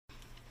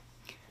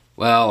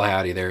Well,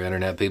 howdy there,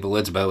 Internet people.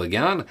 It's Beau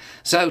again.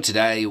 So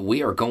today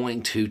we are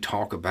going to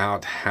talk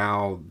about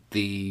how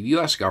the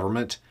U.S.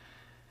 government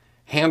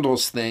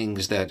handles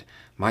things that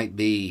might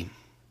be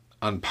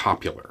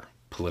unpopular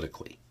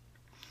politically.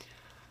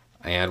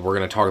 And we're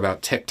going to talk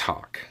about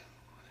TikTok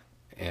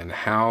and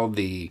how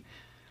the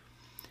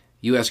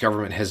U.S.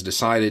 government has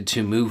decided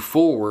to move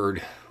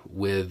forward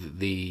with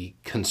the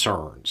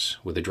concerns,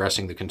 with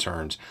addressing the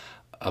concerns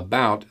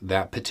about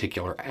that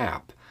particular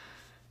app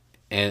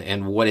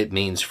and what it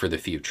means for the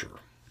future.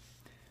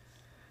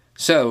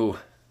 So,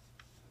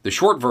 the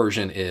short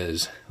version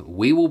is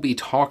we will be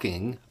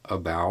talking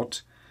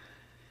about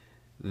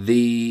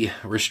the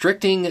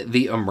Restricting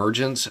the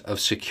Emergence of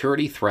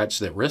Security Threats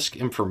That Risk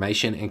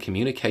Information and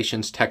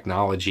Communications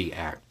Technology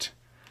Act,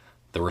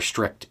 the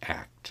Restrict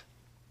Act.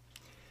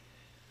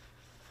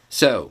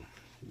 So,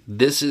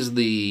 this is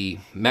the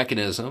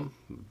mechanism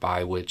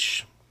by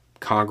which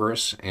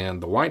Congress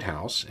and the White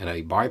House, in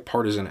a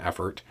bipartisan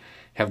effort,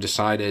 have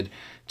decided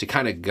to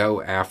kind of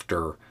go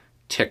after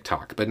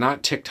TikTok, but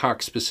not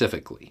TikTok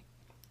specifically.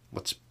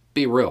 Let's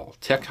be real.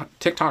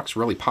 TikTok's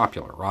really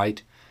popular,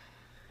 right?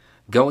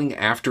 Going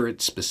after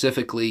it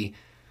specifically,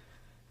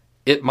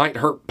 it might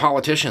hurt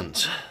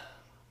politicians.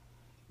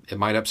 It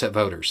might upset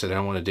voters, so they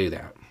don't want to do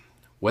that.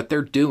 What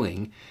they're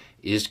doing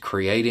is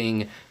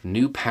creating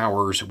new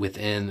powers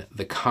within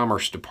the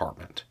Commerce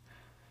Department.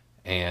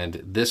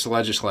 And this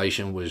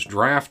legislation was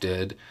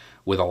drafted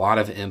with a lot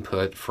of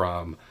input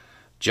from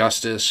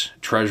Justice,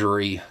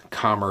 Treasury,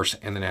 Commerce,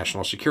 and the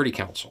National Security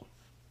Council.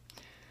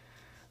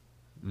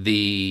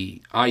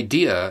 The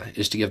idea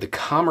is to give the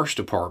Commerce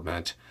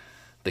Department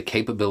the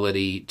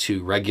capability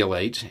to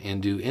regulate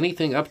and do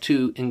anything up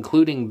to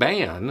including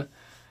ban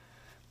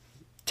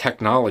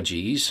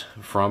technologies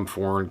from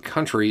foreign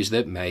countries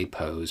that may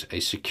pose a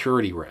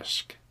security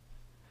risk.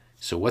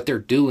 So what they're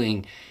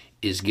doing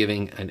is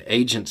giving an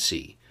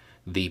agency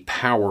the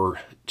power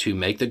to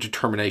make the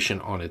determination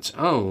on its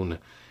own.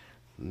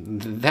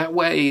 That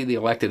way, the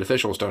elected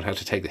officials don't have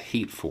to take the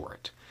heat for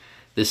it.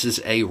 This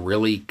is a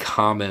really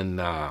common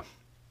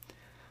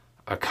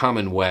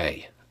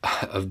way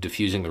of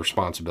diffusing the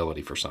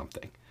responsibility for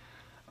something.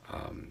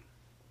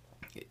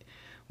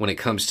 When it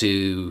comes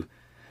to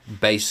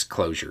base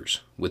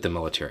closures with the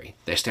military,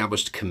 they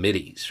established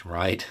committees,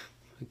 right?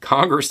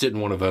 Congress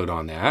didn't want to vote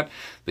on that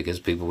because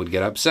people would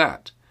get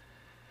upset.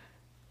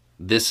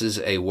 This is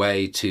a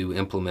way to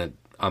implement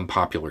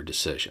unpopular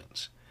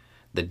decisions.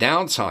 The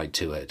downside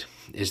to it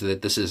is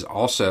that this is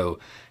also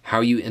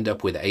how you end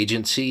up with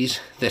agencies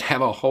that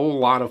have a whole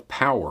lot of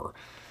power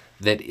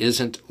that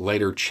isn't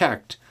later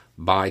checked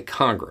by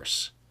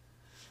Congress.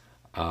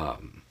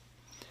 Now,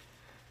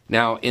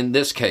 in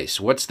this case,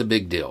 what's the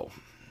big deal?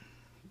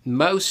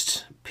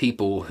 Most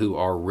people who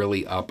are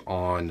really up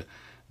on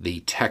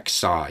the tech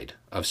side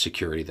of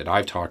security that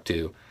I've talked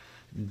to,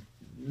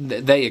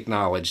 they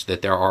acknowledge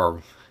that there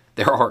are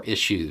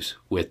issues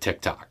with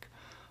TikTok.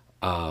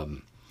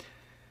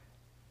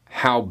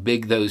 How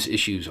big those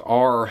issues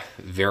are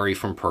vary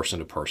from person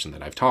to person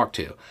that I've talked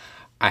to.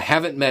 I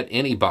haven't met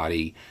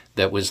anybody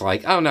that was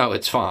like, oh no,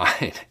 it's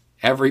fine.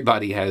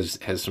 Everybody has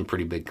some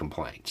pretty big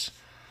complaints.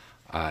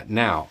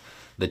 Now,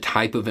 the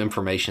type of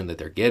information that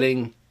they're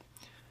getting,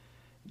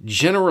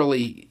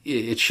 generally,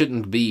 it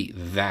shouldn't be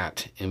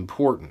that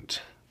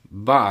important.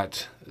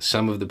 But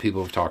some of the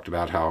people have talked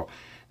about how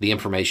the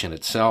information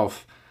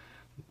itself,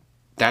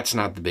 that's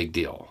not the big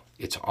deal.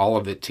 It's all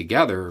of it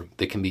together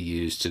that can be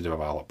used to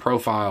develop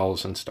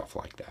profiles and stuff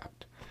like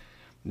that.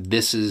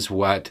 This is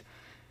what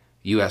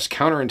U.S.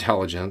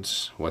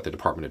 counterintelligence, what the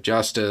Department of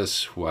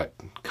Justice, what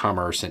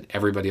Commerce, and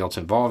everybody else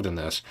involved in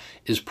this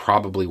is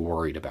probably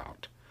worried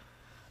about.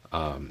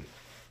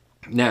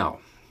 Now,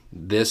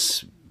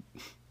 the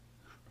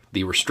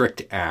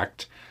Restrict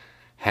Act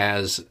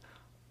has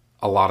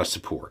a lot of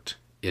support.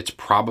 It's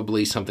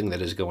probably something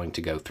that is going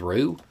to go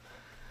through.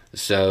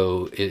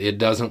 So it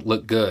doesn't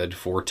look good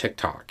for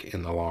TikTok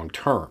in the long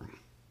term.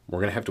 We're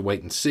going to have to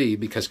wait and see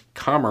because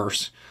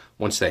Commerce,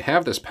 once they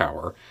have this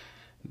power,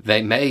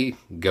 they may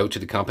go to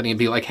the company and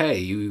be like, hey,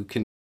 you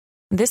can.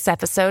 This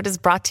episode is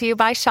brought to you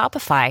by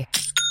Shopify.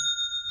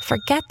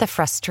 Forget the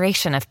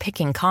frustration of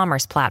picking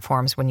commerce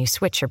platforms when you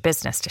switch your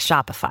business to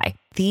Shopify,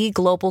 the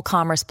global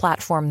commerce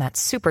platform that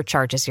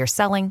supercharges your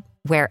selling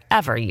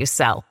wherever you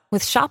sell.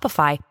 With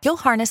Shopify, you'll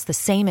harness the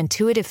same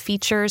intuitive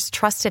features,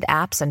 trusted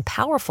apps, and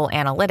powerful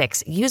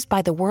analytics used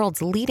by the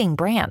world's leading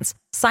brands.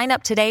 Sign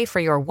up today for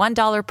your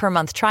 $1 per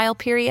month trial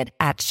period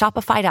at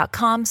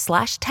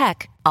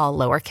shopify.com/tech, all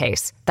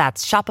lowercase.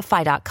 That's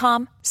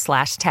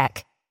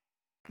shopify.com/tech.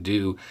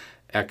 Do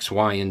X,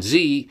 Y, and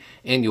Z,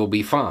 and you'll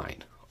be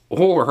fine.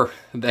 Or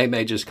they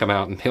may just come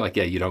out and be like,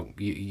 yeah,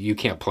 you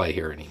can't play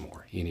here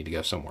anymore. You need to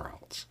go somewhere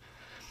else.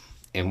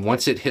 And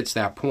once it hits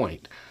that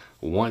point,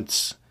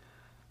 once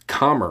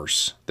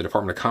Commerce, the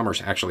Department of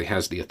Commerce actually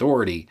has the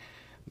authority,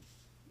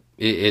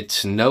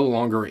 it's no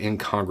longer in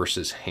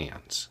Congress's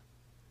hands.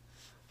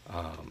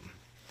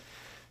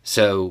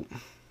 So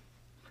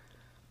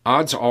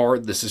odds are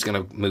this is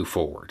going to move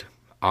forward.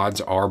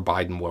 Odds are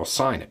Biden will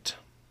sign it.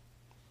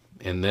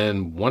 And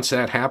then once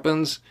that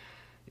happens,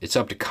 it's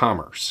up to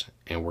commerce,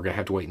 and we're going to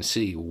have to wait and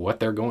see what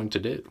they're going to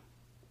do.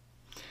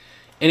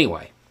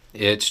 Anyway,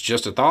 it's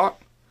just a thought.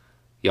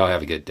 Y'all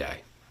have a good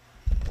day.